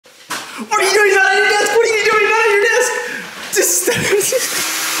What are you doing not on your desk? What are you doing not on your desk?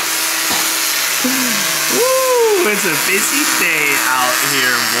 Woo! It's a busy day out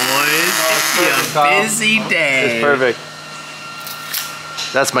here, boys. It's a busy day. It's perfect.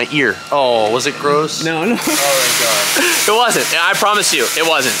 That's my ear. Oh, was it gross? No, no. Oh my god. It wasn't. I promise you, it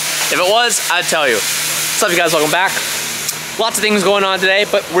wasn't. If it was, I'd tell you. What's up, you guys? Welcome back. Lots of things going on today,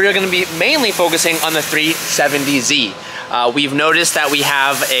 but we're going to be mainly focusing on the 370Z. We've noticed that we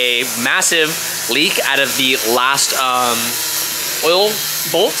have a massive leak out of the last oil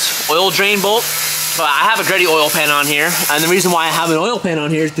drain bolt. But I have a Greddy oil pan on here, and the reason why I have an oil pan on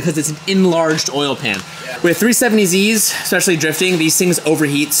here is because it's an enlarged oil pan. Yeah. With 370Zs, especially drifting, these things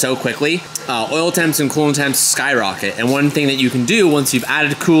overheat so quickly. Oil temps and coolant temps skyrocket, and one thing that you can do once you've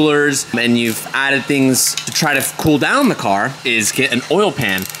added coolers and you've added things to try to cool down the car is get an oil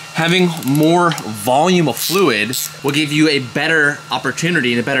pan. Having more volume of fluid will give you a better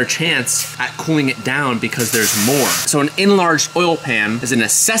opportunity and a better chance at cooling it down because there's more. So an enlarged oil pan is a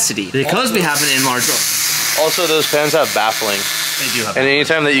necessity because we have an enlarged oil. Also, those pans have baffling. They do have And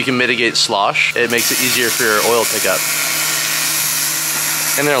anytime that you can mitigate slosh, it makes it easier for your oil pickup.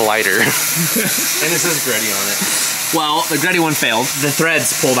 And they're lighter. And it says Greddy on it. Well, the Greddy one failed. The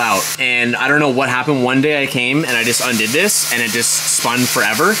threads pulled out, and I don't know what happened. One day I came and I just undid this, and it just spun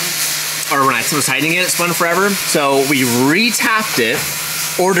forever. Or when I was tightening it, it spun forever. So we re-tapped it,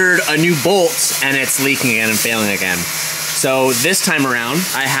 ordered a new bolt, and it's leaking again and failing again. So this time around,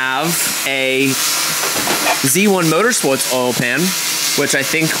 I have a Z1 Motorsports oil pan, which I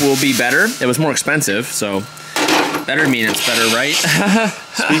think will be better. It was more expensive, so better mean it's better, right?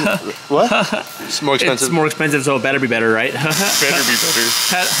 What? It's more expensive. It's more expensive, so it better be better, right? Better be better.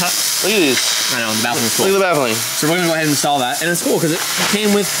 Look at these. I know, the baffling's cool. Look at the baffling. So we're gonna go ahead and install that, and it's cool because it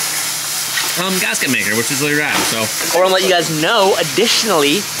came with gasket maker, which is really rad. So I want to let you guys know,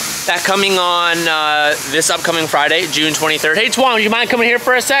 additionally, that coming on this upcoming Friday, June 23rd. Hey Tuan, would you mind coming here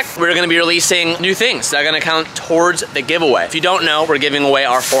for a sec? We're gonna be releasing new things that are gonna count towards the giveaway. If you don't know, we're giving away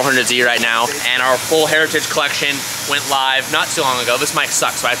our 400Z right now, and our full heritage collection went live not too long ago. This mic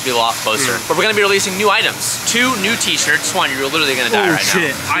sucks, so I have to be a lot closer. But we're gonna be releasing new items. 2 new t-shirts. Tuan, you're literally gonna die right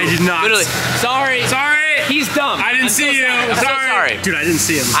shit. now. I did not. Literally. Sorry. Sorry. He's dumb. I didn't see you. I'm so sorry. Dude, I didn't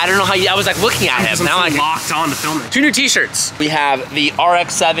see him. I don't know how you, I was like looking at him. Now I locked on to filming. 2 new t-shirts. We have the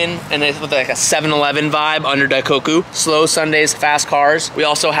RX-7 and it's with like a 7-Eleven vibe under Daikoku. Slow Sundays, fast cars. We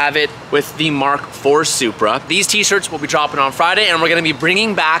also have it with the Mark IV Supra. These t-shirts will be dropping on Friday, and we're gonna be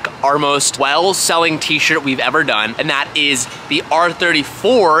bringing back our most well-selling t-shirt we've ever done, and that is the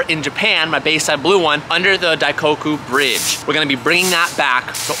R34 in Japan, my Bayside Blue one, under the Daikoku bridge. We're gonna be bringing that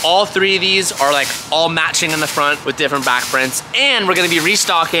back. So all 3 of these are like all matching in the front with different back prints, and we're gonna be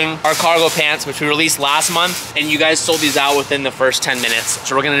restocking our cargo pants, which we released last month, and you guys sold these out within the first 10 minutes.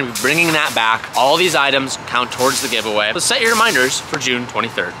 So we're gonna be bringing that back. All these items count towards the giveaway. So set your reminders for June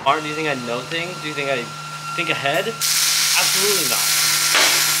 23rd. Art, do you think I know things? Do you think I think ahead? Absolutely not.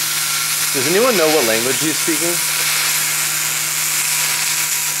 Does anyone know what language he's speaking?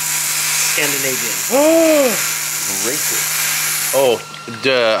 Scandinavian. Racist. Oh,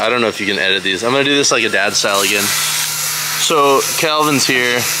 duh. I don't know if you can edit these. I'm gonna do this like a dad style again. So, Calvin's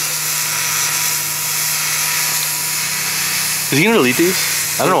here. Is he gonna delete these?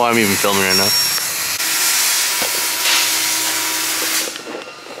 I don't know why I'm even filming right now.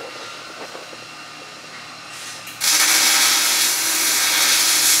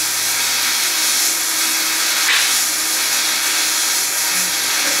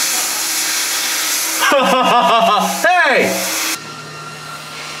 Hey!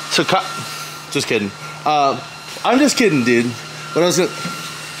 So, just kidding. I'm just kidding, dude. What I was gonna...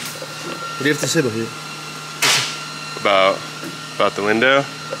 What do you have to say about here? About the window?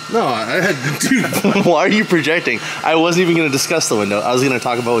 No, dude, why are you projecting? I wasn't even gonna discuss the window. I was gonna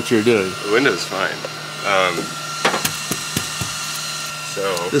talk about what you were doing. The window's fine.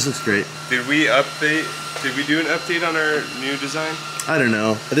 So... This looks great. Did we do an update on our new design? I don't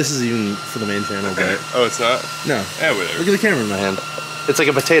know. This is even for the main channel, Okay. but... Oh, it's not? No. Yeah, whatever. Look at the camera in my hand. It's like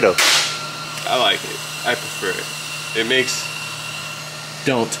a potato. I like it. I prefer it. It makes...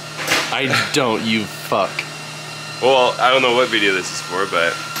 Don't. I don't, you fuck. Well, I don't know what video this is for,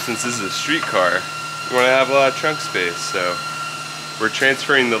 but since this is a street car, we want to have a lot of trunk space, so we're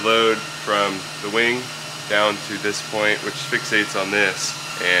transferring the load from the wing down to this point, which fixates on this,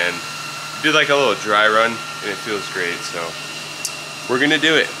 and we did like a little dry run, and it feels great, so we're gonna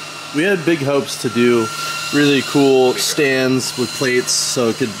do it. We had big hopes to do really cool stands with plates so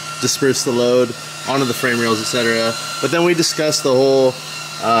it could disperse the load onto the frame rails, etc. But then we discussed the whole,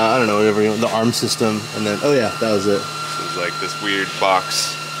 I don't know, whatever, the arm system, and then, oh yeah, that was it. So it was like this weird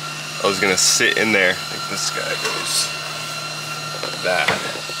box I was gonna sit in there like this guy goes. Like that.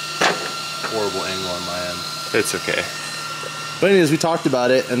 Horrible angle on my end. It's okay. But anyways, we talked about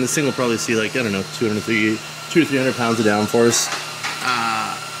it, and this thing will probably see like, I don't know, 200 to 300 pounds of downforce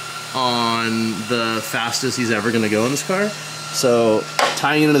on the fastest he's ever gonna go in this car. So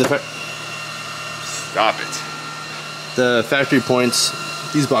tying it into Stop it. the factory points,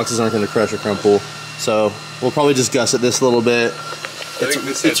 these boxes aren't gonna crush or crumple. So we'll probably just gusset this a little bit.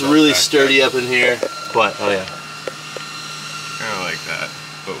 It's really sturdy up in here. What? Oh yeah. Kind of like that,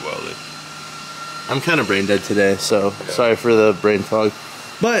 but welded. I'm kind of brain dead today, so sorry for the brain fog.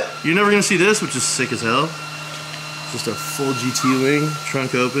 But you're never gonna see this, which is sick as hell. Just a full GT wing,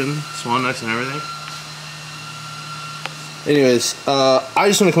 trunk open, swan necks and everything. Anyways, I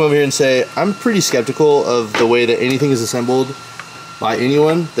just want to come over here and say I'm pretty skeptical of the way that anything is assembled by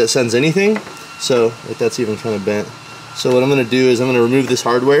anyone that sends anything. So like that's even kind of bent. So what I'm gonna do is I'm gonna remove this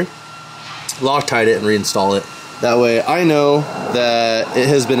hardware, Loctite it, and reinstall it. That way I know that it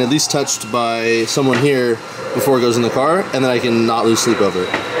has been at least touched by someone here before it goes in the car, and then I can not lose sleep over it.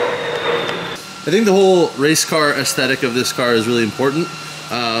 I think the whole race car aesthetic of this car is really important,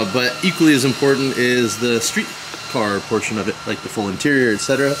 but equally as important is the street car portion of it, like the full interior,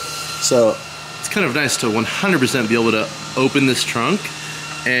 etc. So it's kind of nice to 100% be able to open this trunk,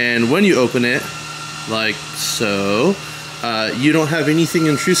 and when you open it, like so, you don't have anything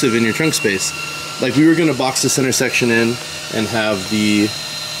intrusive in your trunk space. Like we were gonna box the center section in and have the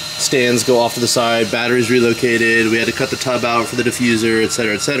stands go off to the side, batteries relocated, we had to cut the tub out for the diffuser,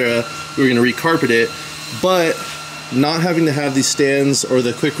 etc., etc. We were gonna recarpet it, but not having to have these stands or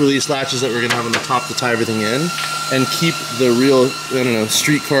the quick release latches that we're gonna have on the top to tie everything in, and keep the real, I don't know,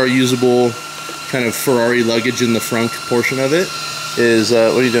 street car usable kind of Ferrari luggage in the front portion of it is,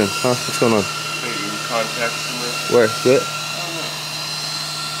 what are you doing? Huh? What's going on? Contact somewhere. Where? Do it?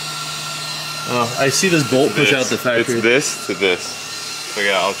 Oh, I see this bolt push out the factory. It's this to this. So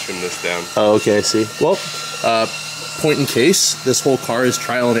yeah, I'll trim this down. Oh, okay, I see. Well, point in case, this whole car is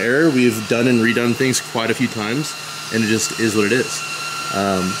trial and error. We've done and redone things quite a few times, and it just is what it is.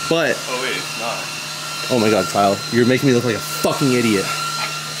 But... Oh wait, it's not. Oh my god, Kyle, you're making me look like a fucking idiot.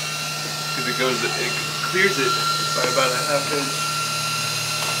 Because it clears it by about a half inch.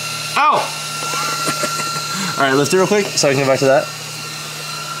 Ow! Alright, lift it real quick so I can get back to that.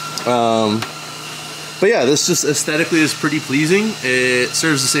 But yeah, this just aesthetically is pretty pleasing. It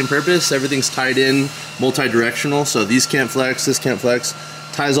serves the same purpose. Everything's tied in, multi-directional, so these can't flex, this can't flex.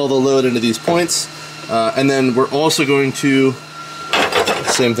 Ties all the load into these points. And then we're also going to,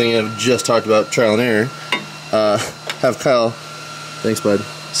 same thing I've just talked about, trial and error, have Kyle, thanks bud,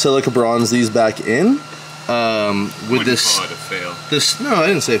 silica bronze these back in. With this, call it a fail. No, I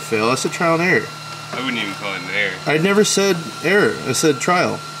didn't say fail, I said trial and error. I wouldn't even call it an error. I never said error, I said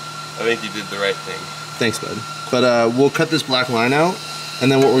trial. I think you did the right thing. Thanks, bud. But we'll cut this black line out,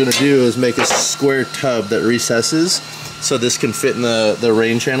 and then what we're gonna do is make a square tub that recesses, so this can fit in the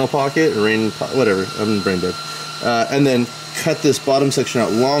rain channel pocket, or whatever, I'm brain dead. And then cut this bottom section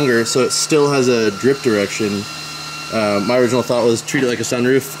out longer, so it still has a drip direction. My original thought was treat it like a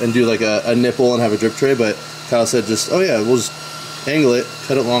sunroof and do like a nipple and have a drip tray, but Kyle said just, oh yeah, we'll just angle it,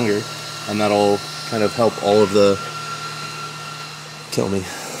 cut it longer, and that'll kind of help all of the... Kill me.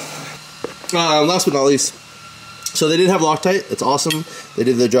 Last but not least, so they did have Loctite. It's awesome. They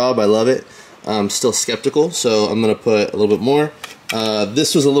did their job. I love it. I'm still skeptical, so I'm gonna put a little bit more.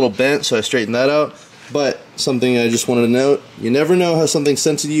 This was a little bent, so I straightened that out. But something I just wanted to note: you never know how something's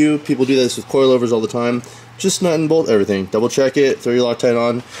sent to you. People do this with coilovers all the time. Just nut and bolt everything. Double check it. Throw your Loctite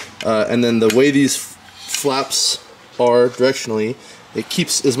on, and then the way these flaps are directionally, it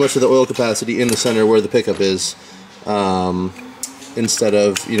keeps as much of the oil capacity in the center where the pickup is. Instead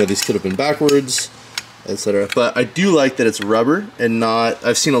of, you know, these could have been backwards, etc. But I do like that it's rubber and not,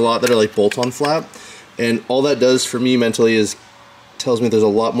 I've seen a lot that are like bolt-on flap, and all that does for me mentally is tells me there's a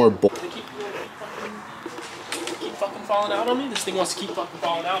lot more bolt. Keep fucking falling out on me? This thing wants to keep fucking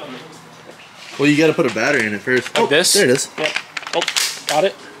falling out on me. Well, you gotta put a battery in it first. Like this? There it is. Yep. Oh, got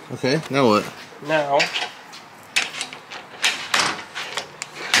it. Okay, now what? Now.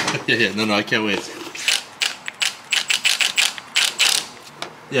 yeah, no, I can't wait.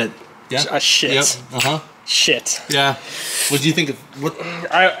 Yeah. Shit. Yep. Uh-huh. Shit. Yeah. What do you think of what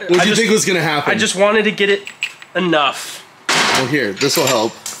What do you think was gonna happen? I just wanted to get it enough. Well, here, this will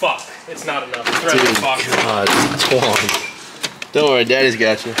help. Fuck. It's not enough. Dude, Fuck. God, Twan. Don't worry, Daddy's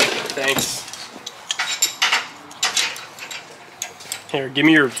got you. Thanks. Here, give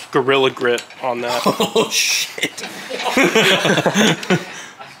me your Gorilla Grip on that. Oh shit. You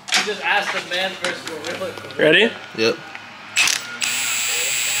just asked the man first Gorilla Grip. Ready? Yep.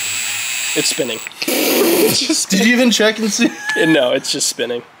 It's spinning. Did you even check and see? No, it's just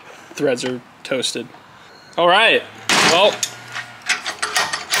spinning. Threads are toasted. All right. Well,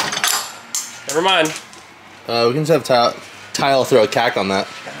 never mind. We can just have Tile throw a cack on that.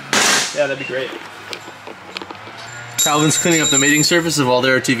 Yeah, that'd be great. Calvin's cleaning up the mating surface of all the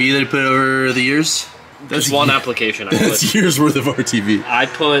RTV that he put over the years. That's one application I put. That's years worth of RTV. I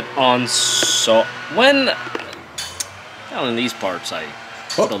put on when down in these parts I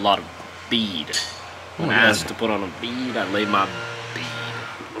put a lot of bead. When asked to put on a bead, I lay my bead.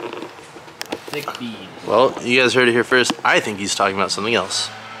 A thick bead. Well, you guys heard it here first. I think he's talking about something else.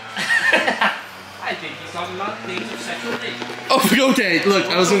 I think he's talking about things of sexual nature. Oh, okay. Look,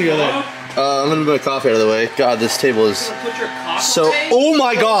 I was gonna go there. I'm gonna put my coffee out of the way. God, this table is Put your cock so. away? Oh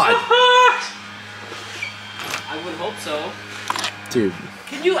my God, I would hope so. dude.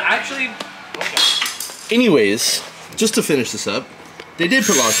 Can you actually? Okay. Anyways, just to finish this up, they did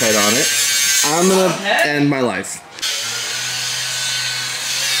put Loctite on it. I'm gonna end my life.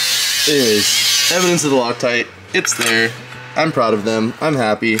 Anyways, evidence of the Loctite. It's there. I'm proud of them. I'm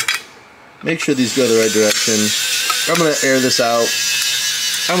happy. Make sure these go the right direction. I'm gonna air this out.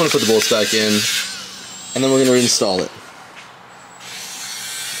 I'm gonna put the bolts back in, and then we're gonna reinstall it.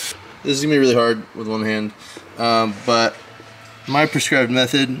 This is gonna be really hard with one hand, but my prescribed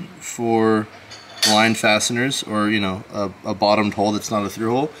method for blind fasteners, or you know, a bottomed hole that's not a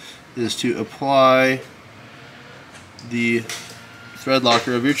through hole, is to apply the thread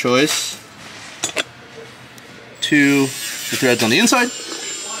locker of your choice to the threads on the inside,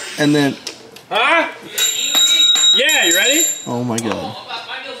 and then. Huh? Yeah, you ready? Oh my God.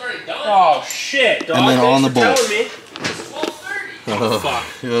 Oh shit, dog. And then on the bolt. Oh, fuck.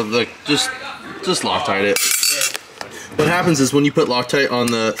 Look, just Loctite it. What happens is when you put Loctite on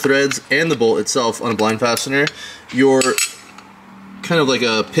the threads and the bolt itself on a blind fastener, you're kind of like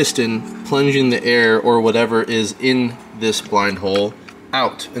a piston plunging the air or whatever is in this blind hole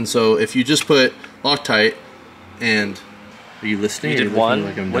out. And so if you just put Loctite and are you listening? You or did are you one.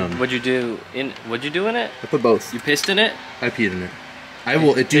 like I'm dumb? What'd you do in? What'd you do in it? I put both. You pissed in it. I peed in it. I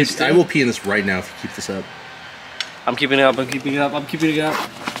will. Dude, I will pee in this right now if you keep this up. I'm keeping it up. I'm keeping it up. I'm keeping it up.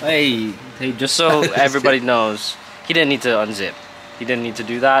 Hey, just so everybody knows, he didn't need to unzip. He didn't need to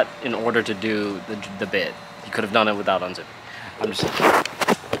do that in order to do the bit. He could have done it without unzipping. I'm just.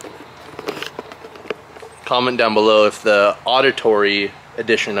 Comment down below if the auditory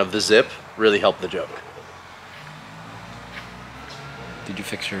edition of the zip really helped the joke. Did you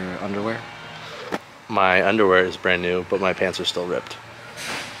fix your underwear? My underwear is brand new, but my pants are still ripped.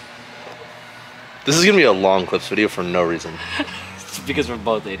 This is gonna be a long clips video for no reason. It's because we're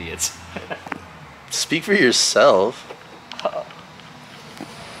both idiots. Speak for yourself.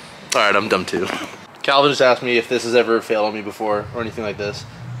 Alright, I'm dumb too. Calvin just asked me if this has ever failed on me before or anything like this.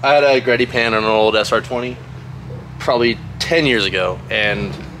 I had a Greddy pan on an old SR20 probably 10 years ago,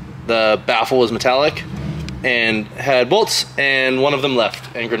 and the baffle was metallic and had bolts, and one of them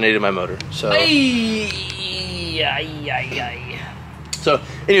left and grenaded my motor. So, so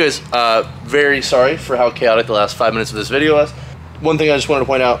anyways, very sorry for how chaotic the last 5 minutes of this video was. One thing I just wanted to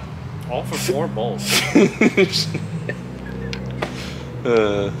point out. All for 4 bolts.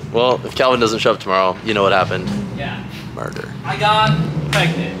 Well, if Calvin doesn't show up tomorrow, you know what happened. Yeah. Murder. I got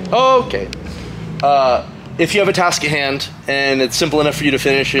pregnant. Okay. If you have a task at hand and it's simple enough for you to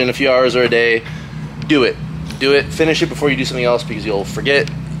finish in a few hours or a day, do it. Do it. Finish it before you do something else, because you'll forget.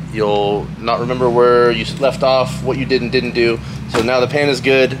 You'll not remember where you left off, what you did and didn't do. So now the pan is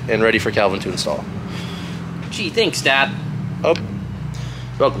good and ready for Calvin to install. Gee, thanks, Dad. Oh,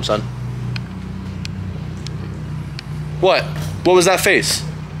 welcome, son. What? What was that face?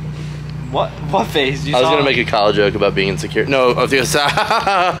 What face? I was gonna make a Kyle joke about being insecure. No, I was gonna say.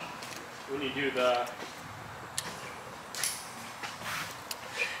 When you do the.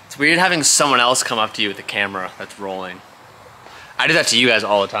 It's weird having someone else come up to you with the camera that's rolling. I do that to you guys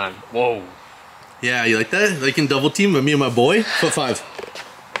all the time. Whoa. Yeah, you like that? Like in Double Team with me and my boy? Foot 5.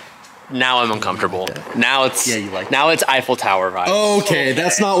 Now I'm uncomfortable. Now it's Yeah, you like that. now it's Eiffel Tower vibes. Okay,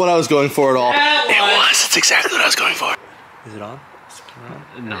 that's not what I was going for at all. It was. That's exactly what I was going for. Is it on?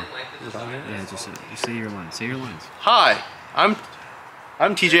 No. Yeah, just say your lines. Say your lines. Hi, I'm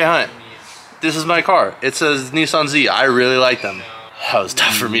TJ Hunt. This is my car. It's a Nissan Z. I really like them. That was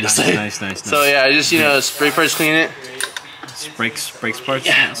tough for me to say. Nice. So yeah, I just brake parts clean it. Brakes parts.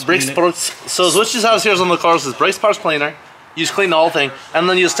 Yeah, brakes parts. So what you have here on the cars is brakes parts cleaner. You just clean the whole thing, and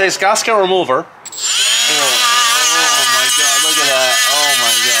then you just take gasket remover. Oh my god! Look at that! Oh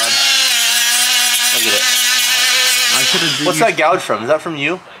my god! Look at it. What's that gouge from? Is that from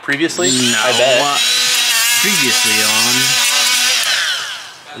you previously? No. I bet. Previously on.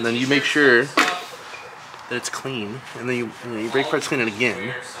 and then you make sure that it's clean, and then you brake parts clean it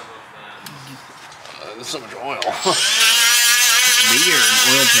again. There's so much oil. Weird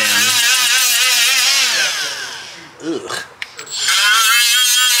oil pan. Ugh.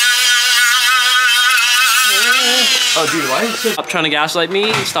 Oh, dude, why is it? Stop trying to gaslight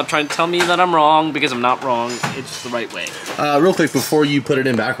me. Stop trying to tell me that I'm wrong because I'm not wrong. It's the right way. Real quick before you put it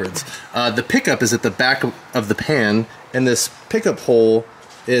in backwards, the pickup is at the back of the pan, and this pickup hole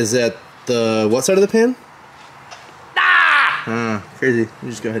is at the what side of the pan? Crazy. You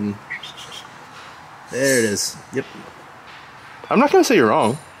just go ahead and there it is. Yep. I'm not gonna say you're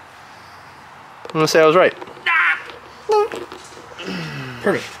wrong. I'm gonna say I was right.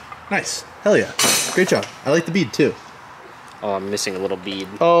 Perfect. Nice. Hell yeah. Great job. I like the bead too. Oh, I'm missing a little bead.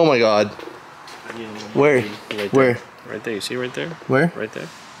 Oh my god. Where? Right there. Where? Right there. You see right there? Where? Right there.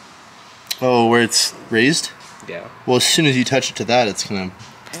 Oh, where it's raised? Yeah. Well, as soon as you touch it to that, it's gonna.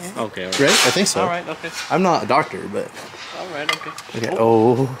 Okay. All right. Right? I think so. All right. Okay. I'm not a doctor, but. All right. Okay. Okay.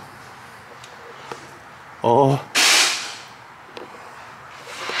 Oh. Oh.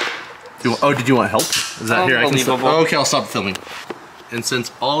 Did you want help? Is that here? I can stop. Oh, okay, I'll stop filming. And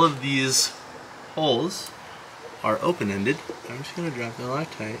since all of these holes are open-ended, I'm just gonna drop the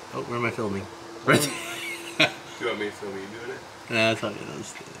Loctite. Oh, where am I filming? Right. Do you want me to film you doing it? Nah, I thought it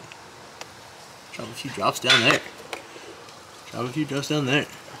was. Drop a few drops down there. Drop a few drops down there.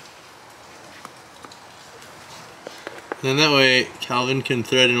 Then that way, Calvin can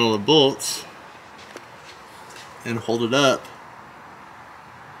thread in all the bolts and hold it up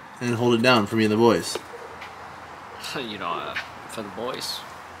and hold it down for me and the boys. You know, for the boys.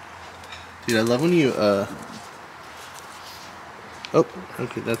 Dude, I love when you, Oh,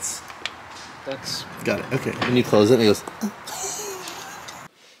 okay, that's... Got it, okay. When you close it and it goes...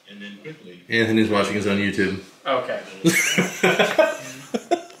 And then quickly... Anthony's watching us on YouTube. Okay.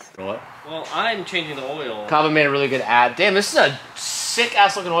 What? Well, I'm changing the oil. Calvin made a really good ad. Damn, this is a sick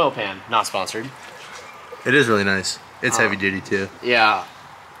ass looking oil pan. Not sponsored. It is really nice. It's heavy duty too. Yeah.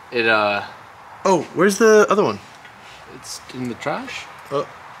 It Oh, where's the other one? it's in the trash. Oh.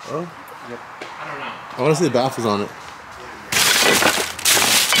 Yep. I don't know. I want to see the baffles on it.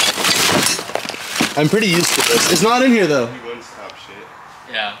 I'm pretty used to this. It's not in here though. You one-stop shit.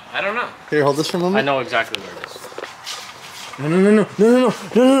 Yeah, I don't know. Here, hold this for a moment. I know exactly where it is.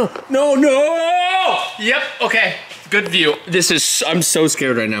 No! Yep. Okay. Good view. This is. I'm so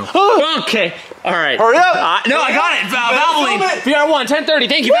scared right now. Okay. All right. Hurry up! No, I got it. Valvoline. VR1 1030.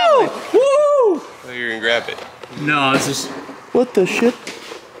 Thank you, Valvoline. Woo! Oh, you're gonna grab it. No, this is. What the shit?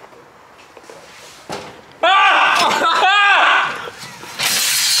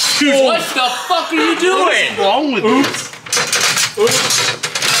 Dude, what the fuck are you doing? What's wrong with this?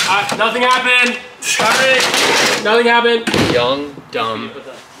 Nothing happened. Sorry. Nothing happened. Young, dumb,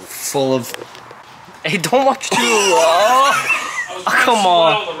 Full of. Hey, don't watch too. Come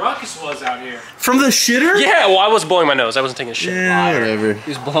on. What all the ruckus was out here. From the shitter? Yeah, well, I was blowing my nose. I wasn't taking a shit. Yeah, whatever.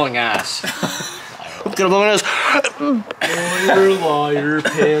 He's blowing ass. I'm gonna blow my nose. liar,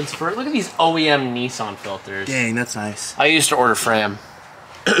 pants for. Look at these OEM Nissan filters. Dang, that's nice. I used to order Fram.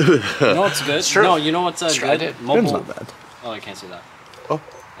 You know what's good? true. No, you know what's Tried good? it. Fram's Mobile. not bad. Oh, I can't say that. Oh.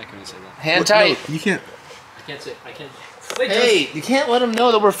 I couldn't say that. Hand tight. No, you can't. I can't say. I can't. Hey, you can't let them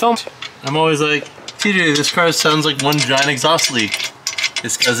know that we're filmed. I'm always like, TJ, this car sounds like one giant exhaust leak.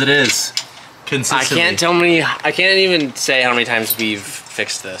 It's because it is. Consistently. I can't even say how many times we've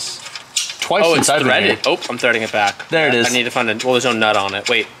fixed this. Twice Oh, since it's I've been threaded. here. Oh, I'm threading it back. There it is. I need to find a. Well, there's no nut on it.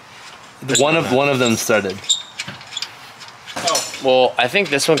 Wait. One of them's threaded. Well, I think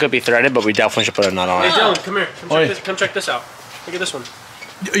this one could be threaded, but we definitely should put a nut on Hey, it. Dylan, come here. Oi. Come check this out. Look at this one.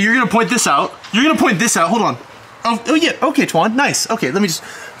 You're gonna point this out. You're gonna point this out. Hold on. Oh yeah. Okay, Twan. Nice. Okay, let me just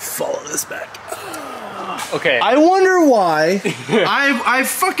follow this back. Okay. I wonder why. I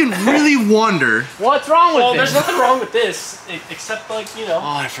fucking really wonder. What's wrong with Well, this? there's nothing wrong with this, except like, you know,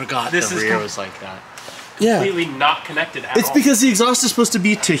 Oh, I forgot This the is rear com- was like that. Yeah. completely not connected at It's all. because the exhaust is supposed to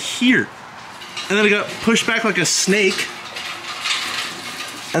be to here, and then it got pushed back like a snake,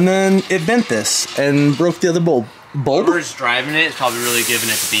 and then it bent this and broke the other bulb. Whoever's driving it is probably really giving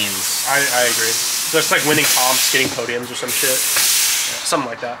it the beans. I agree. So it's like winning comps, getting podiums or some shit. Yeah, something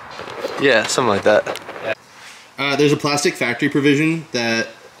like that. Yeah, something like that. There's a plastic factory provision that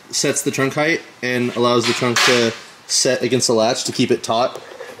sets the trunk height and allows the trunk to set against the latch to keep it taut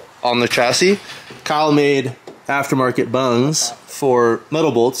on the chassis. Kyle made aftermarket bungs for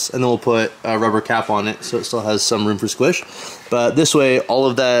metal bolts, and then we'll put a rubber cap on it so it still has some room for squish. But this way, all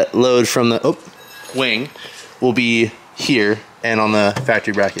of that load from the wing will be here and on the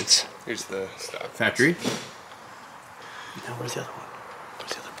factory brackets. Here's the stuff. Factory? Now where's the other one?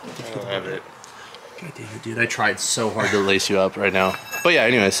 Where's the other I don't have it. Dude, I tried so hard to lace you up right now. But yeah,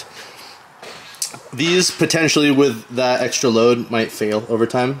 anyways. These potentially with that extra load might fail over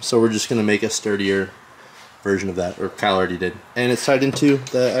time, so we're just gonna make a sturdier version of that, or Kyle already did. And it's tied into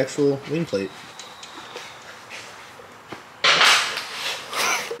the actual wing plate.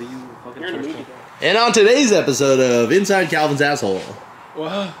 And on today's episode of Inside Calvin's Asshole.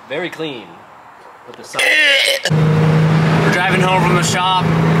 Whoa. Very clean. With the sun. We're driving home from the shop,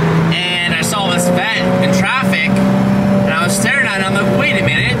 and I saw this vet in traffic, and I was staring at it, and I'm like, wait a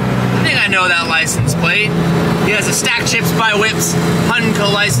minute, I think I know that license plate. He has a Stack Chips by Whips Hunt &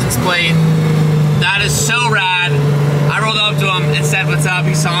 Co. license plate. That is so rad. I rolled up to him and said what's up.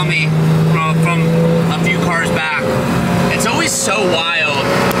 He saw me from a few cars back. It's always so wild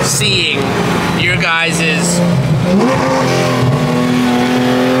seeing your guys's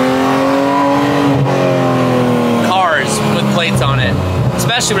cars with plates on it,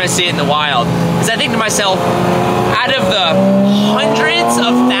 especially when I see it in the wild. Because I think to myself, out of the hundreds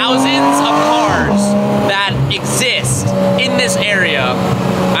of thousands of cars that exist in this area,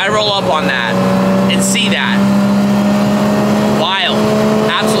 I roll up on that and see that.